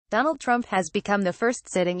Donald Trump has become the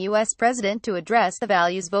first sitting U.S. president to address the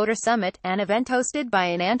Values Voter Summit, an event hosted by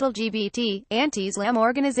an anti-LGBT, anti-Islam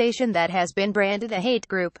organization that has been branded a hate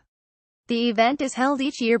group. The event is held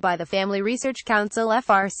each year by the Family Research Council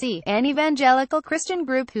 (FRC), an evangelical Christian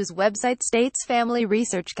group whose website states Family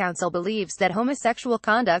Research Council believes that homosexual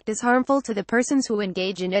conduct is harmful to the persons who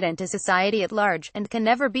engage in it and to society at large, and can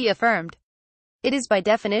never be affirmed. It is by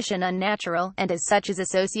definition unnatural, and as such is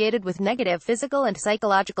associated with negative physical and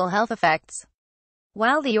psychological health effects.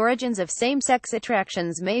 While the origins of same-sex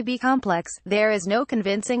attractions may be complex, there is no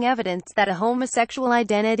convincing evidence that a homosexual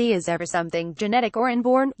identity is ever something genetic or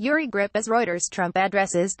inborn. Uri Grip. As Reuters. Trump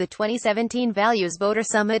addresses the 2017 Values Voter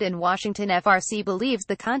Summit in Washington. FRC believes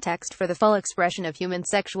the context for the full expression of human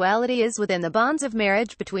sexuality is within the bonds of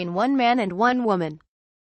marriage between one man and one woman.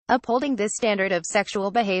 Upholding this standard of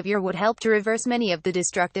sexual behavior would help to reverse many of the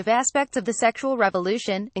destructive aspects of the sexual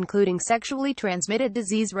revolution, including sexually transmitted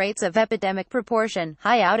disease rates of epidemic proportion,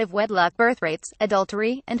 high out-of-wedlock birth rates,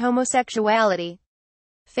 adultery, and homosexuality.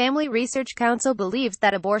 Family Research Council believes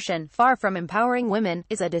that abortion, far from empowering women,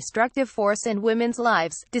 is a destructive force in women's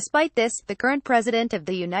lives. Despite this, the current president of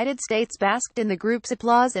the United States basked in the group's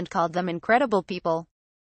applause and called them incredible people.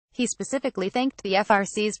 He specifically thanked the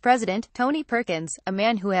FRC's president, Tony Perkins, a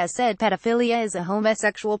man who has said pedophilia is a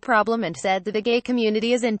homosexual problem and said that the gay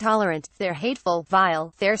community is intolerant, they're hateful,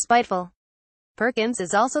 vile, they're spiteful. Perkins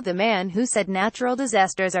is also the man who said natural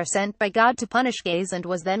disasters are sent by God to punish gays and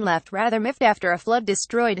was then left rather miffed after a flood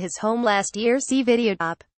destroyed his home last year. See video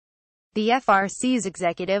top. The FRC's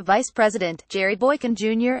executive vice president, Jerry Boykin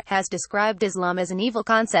Jr., has described Islam as an evil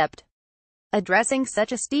concept. Addressing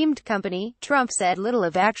such esteemed company, Trump said little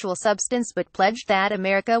of actual substance but pledged that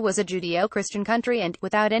America was a Judeo-Christian country and,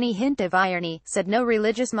 without any hint of irony, said no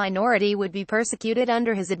religious minority would be persecuted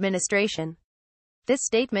under his administration. This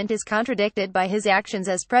statement is contradicted by his actions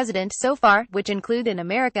as president so far, which include in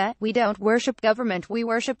America, we don't worship government, we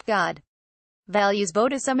worship God. Values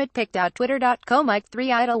Voter Summit. Twitter.com Mike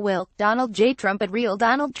 3 Idol Will. Donald J. Trump at Real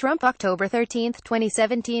Donald Trump. October 13,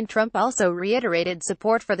 2017. Trump also reiterated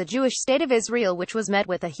support for the Jewish state of Israel, which was met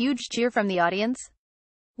with a huge cheer from the audience.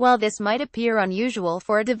 While this might appear unusual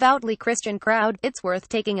for a devoutly Christian crowd, it's worth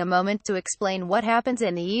taking a moment to explain what happens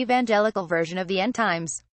in the evangelical version of the end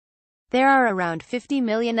times. There are around 50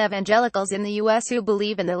 million evangelicals in the U.S. who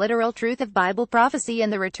believe in the literal truth of Bible prophecy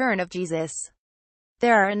and the return of Jesus.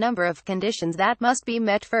 There are a number of conditions that must be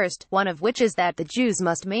met first, one of which is that the Jews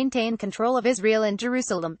must maintain control of Israel and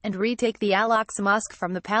Jerusalem, and retake the Al-Aqsa Mosque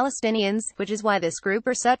from the Palestinians, which is why this group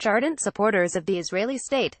are such ardent supporters of the Israeli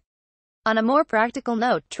state. On a more practical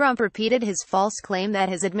note, Trump repeated his false claim that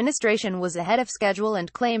his administration was ahead of schedule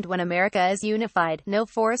and claimed when America is unified, no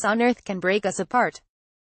force on earth can break us apart.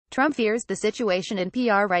 Trump fears the situation in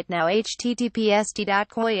PR right now.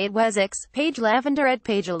 https://t.co8wesx, Page Lavender at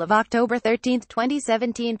Pagel of October 13,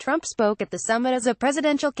 2017. Trump spoke at the summit as a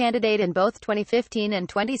presidential candidate in both 2015 and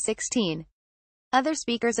 2016. Other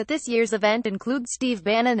speakers at this year's event include Steve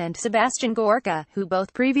Bannon and Sebastian Gorka, who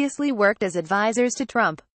both previously worked as advisors to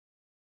Trump.